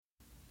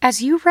As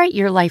you write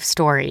your life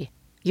story,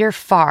 you're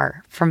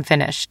far from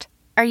finished.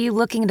 Are you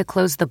looking to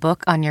close the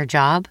book on your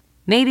job?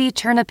 Maybe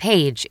turn a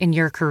page in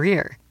your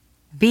career?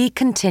 Be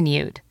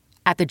continued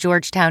at the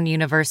Georgetown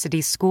University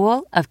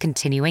School of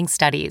Continuing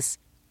Studies.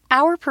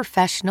 Our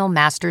professional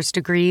master's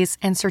degrees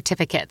and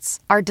certificates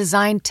are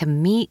designed to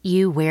meet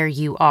you where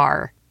you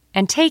are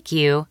and take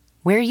you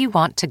where you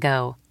want to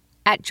go.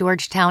 At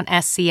Georgetown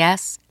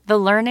SCS, the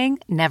learning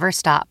never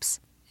stops,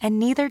 and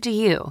neither do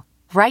you.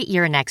 Write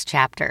your next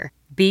chapter.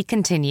 Be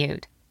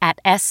continued at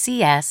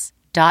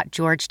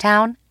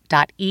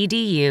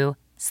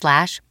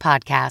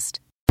scs.georgetown.edu/podcast.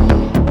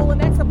 Well,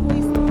 Lenexa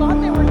police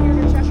thought they were here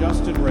to check.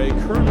 Justin Ray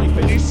currently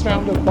faces...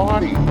 found a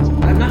body.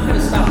 I'm not going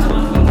to stop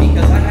talking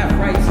because I have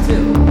rights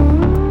too.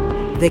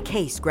 The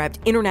case grabbed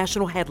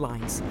international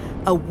headlines.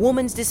 A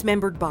woman's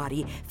dismembered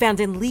body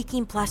found in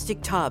leaking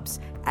plastic tubs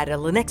at a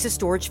Lenexa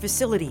storage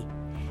facility.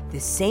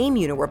 The same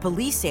unit where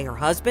police say her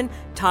husband,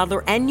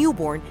 toddler, and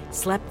newborn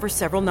slept for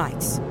several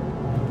nights.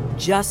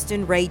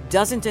 Justin Ray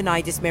doesn't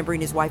deny dismembering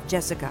his wife,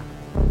 Jessica.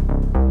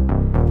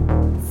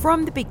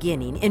 From the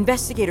beginning,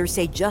 investigators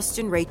say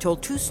Justin Ray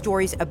told two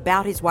stories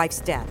about his wife's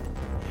death.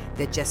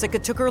 That Jessica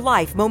took her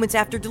life moments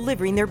after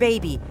delivering their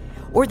baby,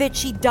 or that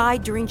she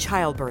died during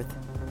childbirth.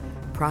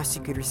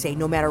 Prosecutors say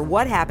no matter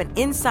what happened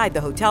inside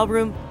the hotel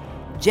room,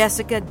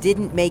 Jessica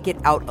didn't make it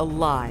out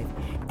alive,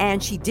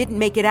 and she didn't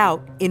make it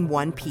out in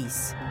one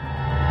piece.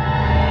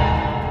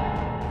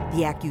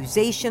 The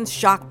accusations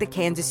shocked the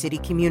Kansas City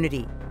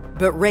community,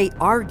 but Ray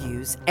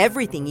argues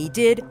everything he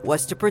did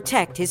was to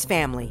protect his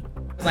family.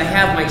 I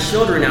have my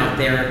children out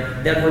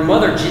there that their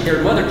mother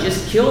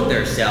just killed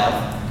herself,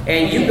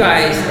 and you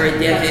guys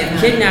have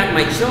kidnapped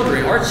my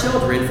children, our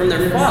children, from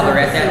their father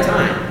at that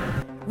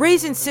time.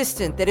 Ray's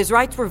insistent that his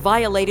rights were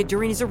violated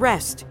during his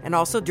arrest and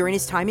also during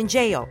his time in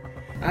jail.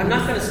 I'm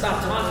not going to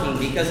stop talking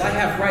because I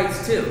have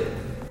rights too.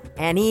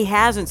 And he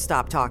hasn't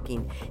stopped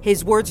talking.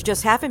 His words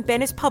just haven't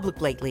been as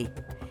public lately.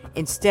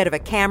 Instead of a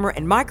camera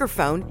and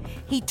microphone,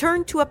 he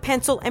turned to a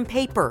pencil and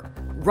paper,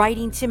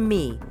 writing to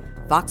me,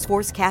 Fox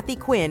 4's Kathy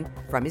Quinn,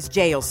 from his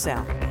jail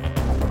cell.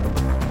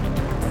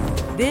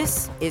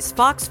 This is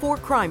Fox 4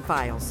 Crime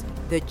Files,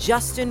 the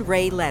Justin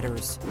Ray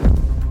letters.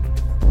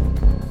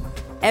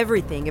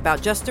 Everything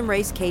about Justin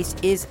Ray's case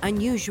is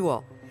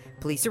unusual.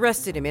 Police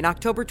arrested him in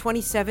October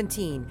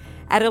 2017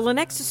 at a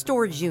Lenexa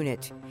storage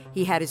unit.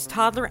 He had his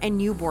toddler and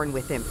newborn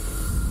with him,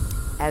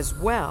 as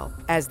well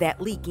as that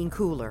leaking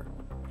cooler.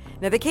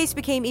 Now, the case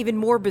became even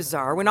more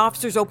bizarre when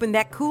officers opened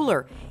that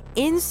cooler.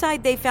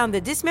 Inside, they found the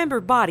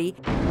dismembered body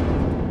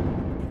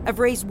of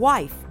Ray's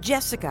wife,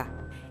 Jessica.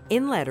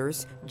 In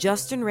letters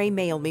Justin Ray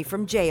mailed me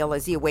from jail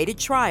as he awaited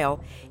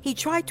trial, he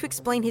tried to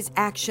explain his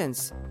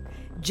actions.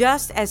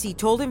 Just as he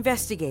told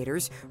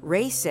investigators,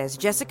 Ray says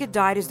Jessica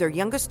died as their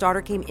youngest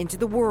daughter came into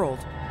the world.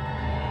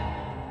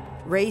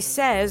 Ray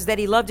says that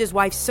he loved his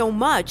wife so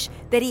much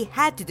that he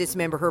had to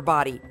dismember her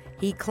body.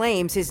 He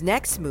claims his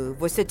next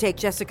move was to take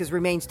Jessica's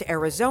remains to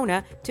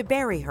Arizona to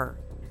bury her.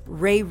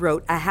 Ray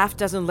wrote a half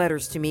dozen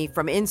letters to me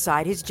from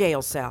inside his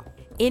jail cell.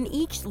 In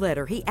each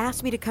letter, he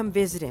asked me to come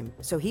visit him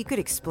so he could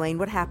explain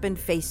what happened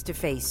face to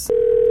face.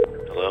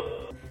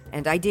 Hello?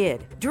 And I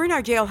did. During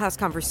our jailhouse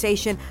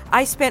conversation,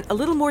 I spent a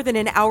little more than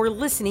an hour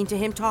listening to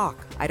him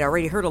talk. I'd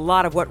already heard a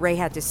lot of what Ray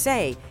had to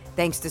say,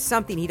 thanks to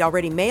something he'd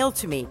already mailed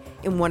to me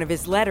in one of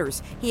his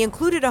letters. He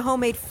included a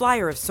homemade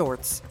flyer of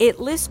sorts. It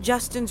lists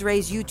Justin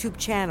Ray's YouTube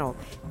channel,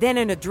 then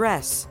an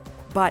address.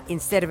 But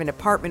instead of an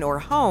apartment or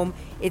home,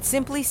 it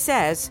simply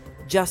says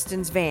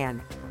Justin's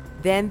van,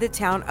 then the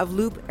town of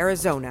Loop,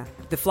 Arizona.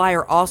 The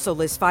flyer also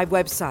lists 5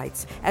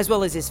 websites, as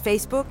well as his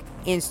Facebook,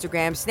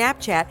 Instagram,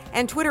 Snapchat,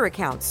 and Twitter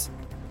accounts.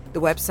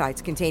 The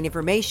websites contain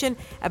information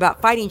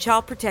about Fighting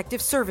Child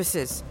Protective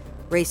Services.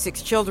 Ray's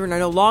 6 children are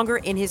no longer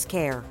in his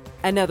care.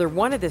 Another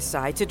one of the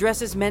sites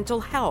addresses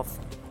mental health,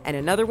 and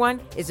another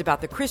one is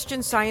about the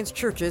Christian Science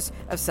Churches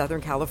of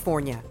Southern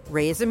California.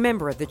 Ray is a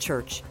member of the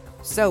church.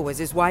 So was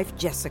his wife,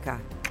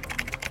 Jessica.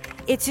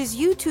 It's his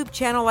YouTube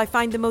channel I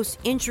find the most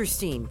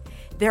interesting.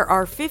 There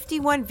are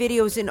 51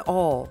 videos in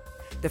all.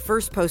 The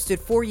first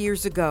posted 4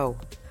 years ago.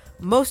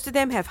 Most of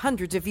them have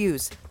hundreds of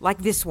views, like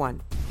this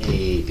one.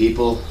 Hey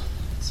people,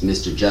 it's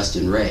Mr.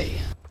 Justin Ray.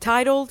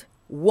 Titled,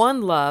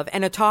 One Love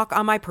and a Talk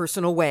on My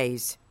Personal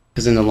Ways.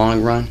 Because in the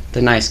long run,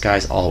 the nice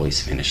guys always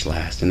finish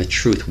last, and the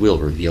truth will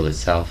reveal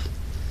itself.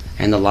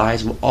 And the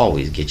lies will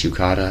always get you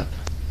caught up.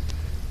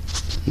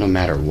 No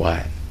matter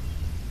what.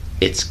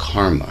 It's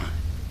karma.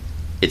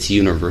 It's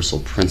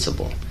universal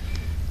principle.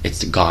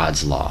 It's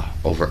God's law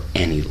over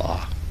any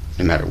law,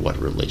 no matter what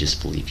religious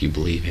belief you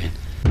believe in.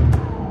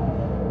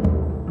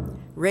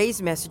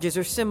 Ray's messages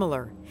are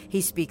similar.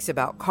 He speaks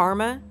about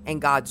karma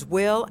and God's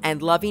will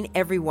and loving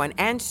everyone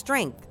and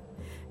strength.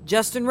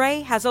 Justin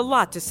Ray has a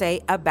lot to say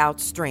about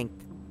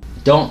strength.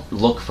 Don't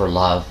look for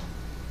love.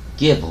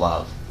 Give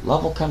love.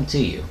 Love will come to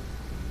you.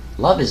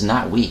 Love is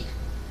not weak.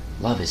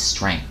 Love is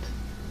strength.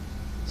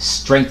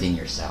 Strengthen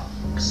yourself.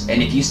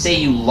 And if you say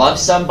you love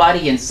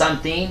somebody and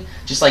something,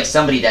 just like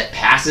somebody that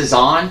passes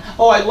on,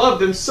 oh, I love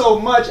them so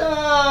much,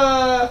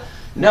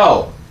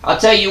 no, I'll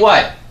tell you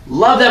what,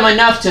 Love them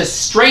enough to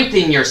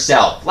strengthen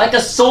yourself. Like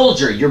a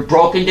soldier, you're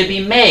broken to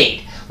be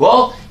made.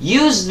 Well,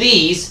 use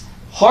these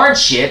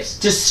hardships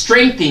to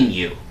strengthen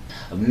you.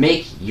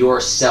 Make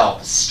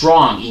yourself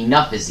strong.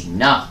 Enough is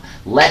enough.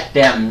 Let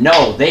them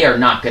know they are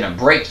not going to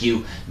break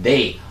you.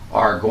 They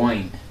are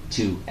going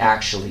to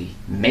actually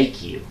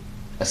make you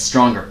a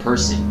stronger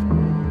person.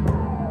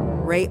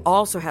 Ray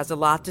also has a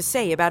lot to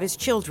say about his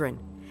children.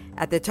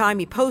 At the time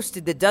he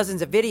posted the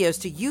dozens of videos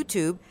to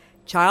YouTube,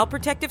 Child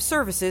Protective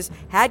Services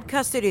had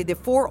custody of the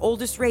 4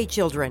 oldest Ray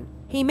children.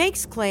 He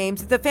makes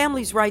claims that the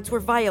family's rights were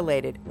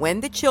violated when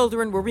the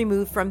children were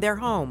removed from their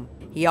home.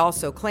 He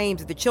also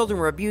claims that the children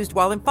were abused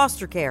while in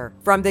foster care.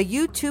 From the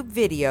YouTube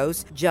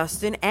videos,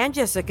 Justin and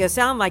Jessica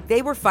sound like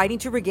they were fighting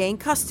to regain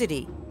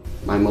custody.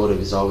 My motive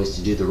is always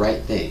to do the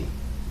right thing,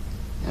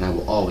 and I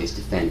will always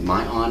defend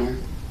my honor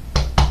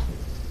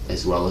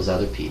as well as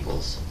other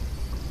people's.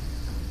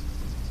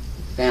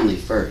 Family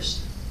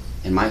first,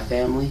 and my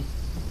family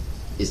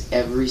is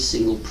every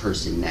single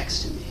person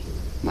next to me.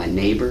 My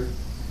neighbor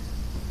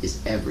is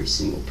every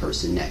single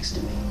person next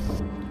to me.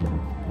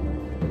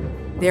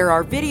 There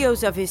are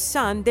videos of his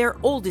son, their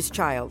oldest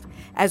child,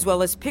 as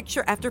well as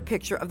picture after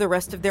picture of the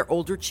rest of their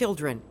older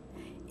children.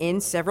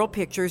 In several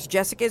pictures,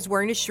 Jessica is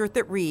wearing a shirt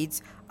that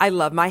reads, "I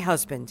love my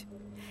husband."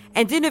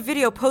 And in a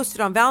video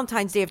posted on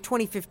Valentine's Day of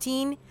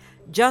 2015,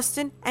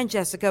 Justin and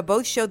Jessica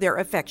both show their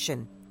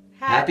affection.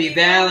 Happy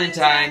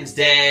Valentine's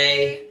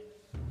Day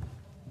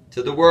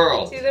to the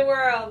world. To the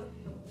world.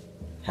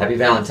 Happy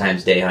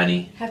Valentine's Day,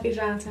 honey. Happy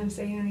Valentine's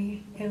Day,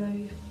 honey. I love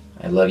you.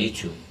 I love you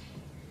too.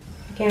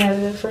 Again, I've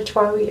lived for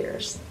 12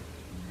 years.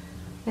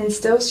 And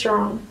still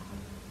strong.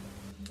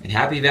 And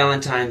happy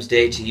Valentine's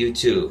Day to you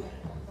too,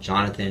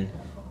 Jonathan,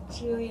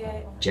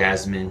 Juliet.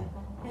 Jasmine.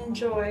 And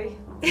Joy.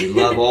 We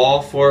love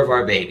all 4 of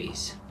our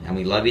babies. And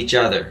we love each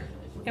other.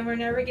 And we're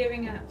never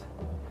giving up.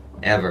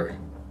 Ever.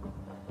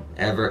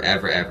 Ever,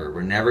 ever, ever.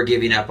 We're never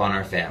giving up on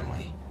our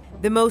family.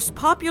 The most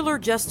popular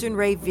Justin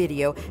Ray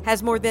video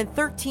has more than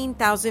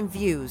 13,000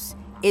 views.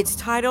 It's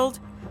titled,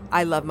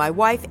 "I love my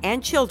wife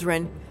and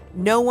children.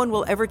 No one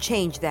will ever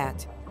change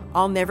that.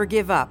 I'll never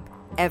give up,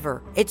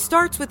 ever." It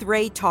starts with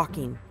Ray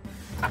talking.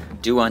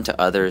 Do unto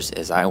others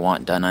as I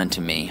want done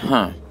unto me.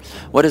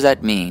 What does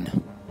that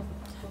mean?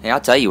 Hey, I'll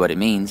tell you what it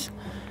means.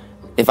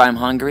 If I'm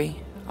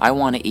hungry, I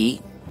want to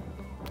eat.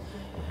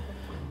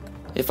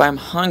 If I'm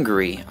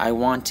hungry, I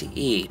want to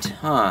eat.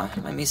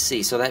 Let me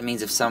see. So that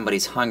means if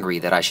somebody's hungry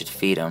that I should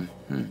feed them.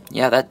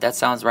 Yeah, that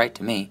sounds right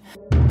to me.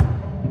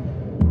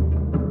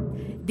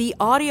 The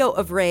audio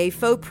of Ray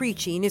faux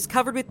preaching is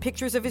covered with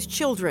pictures of his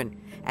children,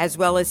 as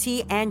well as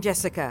he and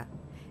Jessica.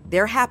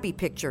 They're happy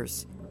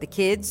pictures. The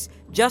kids,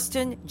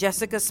 Justin,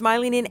 Jessica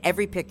smiling in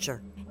every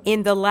picture.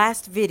 In the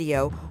last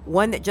video,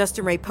 one that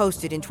Justin Ray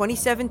posted in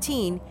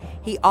 2017,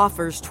 he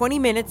offers 20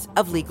 minutes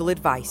of legal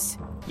advice.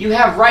 You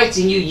have rights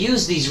and you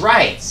use these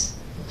rights.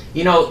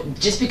 You know,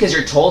 just because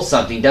you're told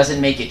something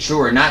doesn't make it true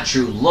or not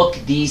true. Look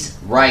these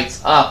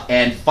rights up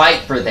and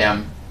fight for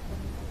them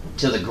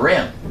to the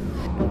grim.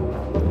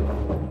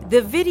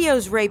 The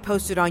videos Ray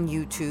posted on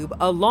YouTube,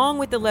 along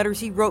with the letters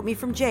he wrote me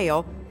from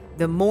jail,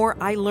 the more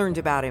I learned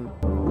about him.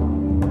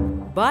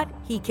 But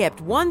he kept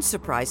one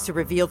surprise to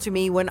reveal to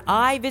me when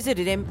I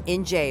visited him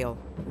in jail.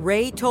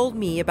 Ray told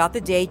me about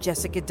the day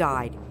Jessica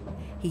died.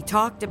 He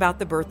talked about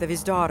the birth of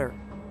his daughter.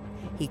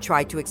 He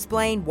tried to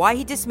explain why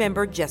he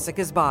dismembered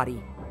Jessica's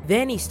body.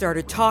 Then he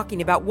started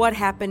talking about what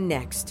happened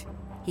next.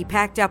 He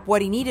packed up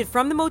what he needed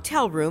from the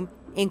motel room,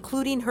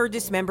 including her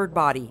dismembered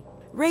body.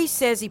 Ray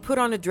says he put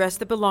on a dress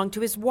that belonged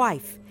to his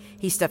wife.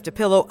 He stuffed a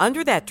pillow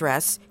under that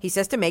dress, he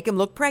says, to make him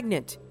look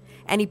pregnant.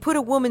 And he put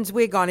a woman's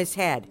wig on his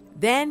head.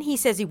 Then he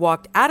says he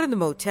walked out of the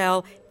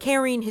motel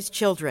carrying his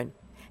children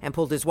and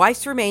pulled his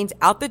wife's remains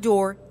out the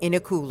door in a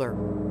cooler.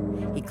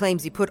 He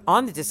claims he put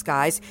on the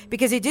disguise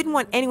because he didn't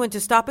want anyone to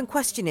stop and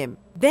question him.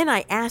 Then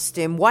I asked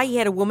him why he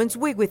had a woman's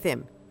wig with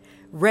him.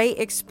 Ray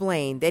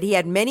explained that he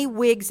had many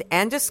wigs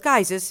and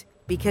disguises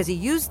because he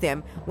used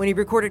them when he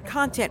recorded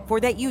content for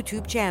that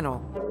YouTube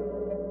channel.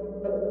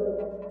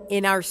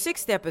 In our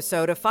 6th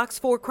episode of Fox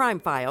 4 Crime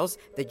Files,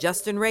 The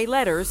Justin Ray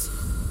Letters,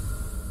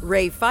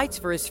 Ray fights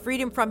for his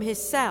freedom from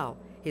his cell,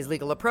 his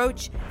legal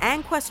approach,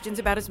 and questions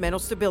about his mental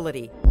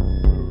stability.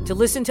 To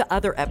listen to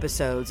other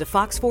episodes of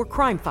Fox 4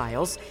 Crime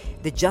Files,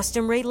 The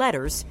Justin Ray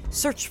Letters,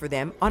 search for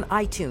them on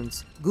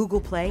iTunes,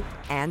 Google Play,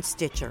 and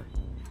Stitcher,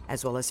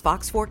 as well as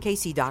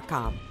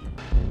fox4kc.com.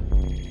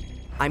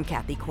 I'm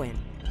Kathy Quinn.